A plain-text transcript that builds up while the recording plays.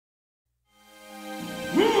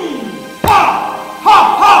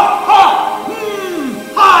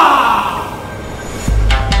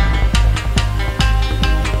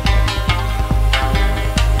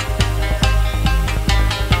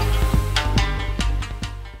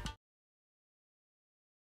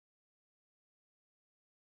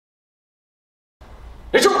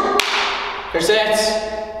Neutral. Coach stance.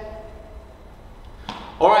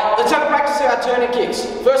 Alright, let's have a practice of our turning kicks.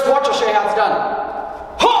 First watch, I'll show you how it's done.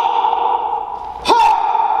 Ha! Ha!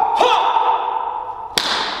 Ha!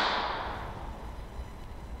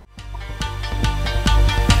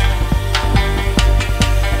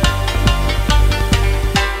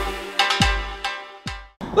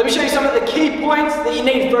 Let me show you some of the key points that you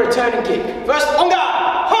need for a turning kick. First, on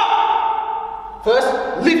guard. Ha! First,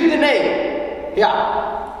 lift the knee. Here.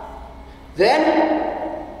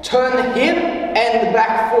 Then, turn the hip and the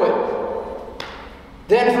back foot.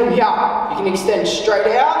 Then from here, you can extend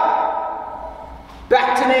straight out,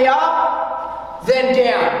 back to knee up, then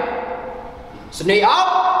down. So knee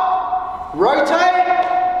up,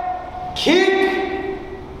 rotate, kick,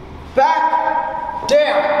 back,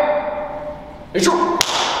 down. Neutral.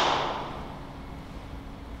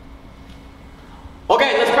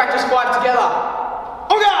 Okay, let's practice 5 together.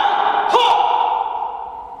 Okay, ha!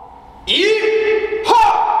 E, ha!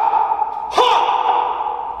 Ha!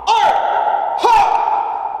 R, ha!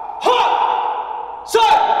 Ha! Se,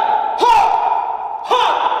 ha! Ha!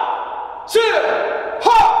 Se,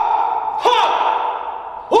 ha! Ha!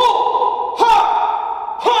 O, ha!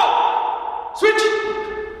 Ha! Switch.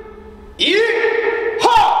 E,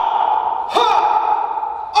 ha! Ha!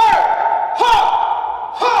 R, ha!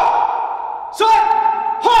 Ha! Se,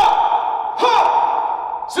 ha! Ha!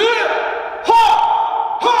 Se, ha!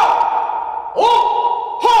 Ha! Oh!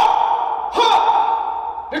 Ha! Ha!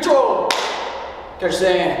 Neutral! Catch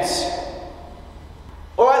stance.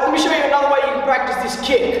 Alright, let me show you another way you can practice this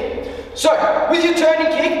kick. So, with your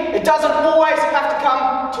turning kick, it doesn't always have to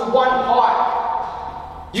come to one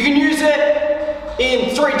height. You can use it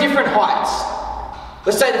in 3 different heights.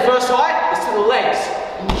 Let's say the first height is to the legs,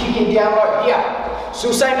 and you're kicking down low here.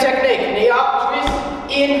 Still same technique, knee up, twist,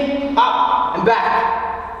 in, up, and back.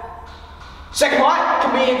 Second height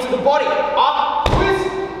can be into the body, up, twist,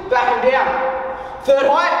 back and down. Third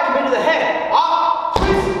height can be to the head, up,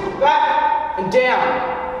 twist, back and down.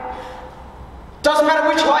 Doesn't matter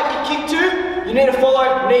which height you kick to, you need to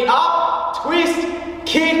follow knee up, twist,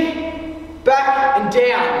 kick, back and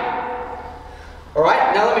down.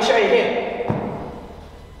 Alright, now let me show you here.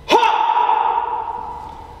 Ha!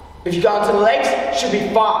 If you go into the legs, it should be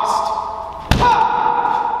fast. Ha!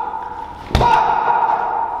 Ha!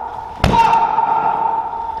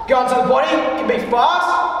 Go onto the body, it can be fast,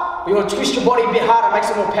 but you want to twist your body a bit harder, make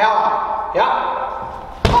some more power. Yeah?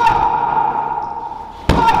 Ha!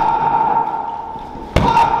 Ha!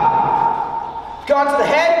 Ha! Go onto the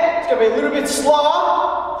head, it's going to be a little bit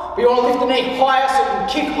slower, but you want to lift the knee higher so you can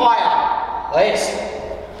kick higher. Like this.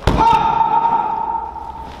 Ha!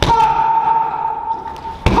 Ha!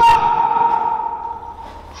 Ha!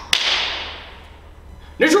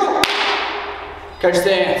 Neutral. Coach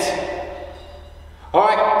stance.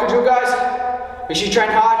 Alright, good job guys. Make sure you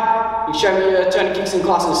train hard. You can show me your turning kicks in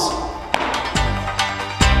classes.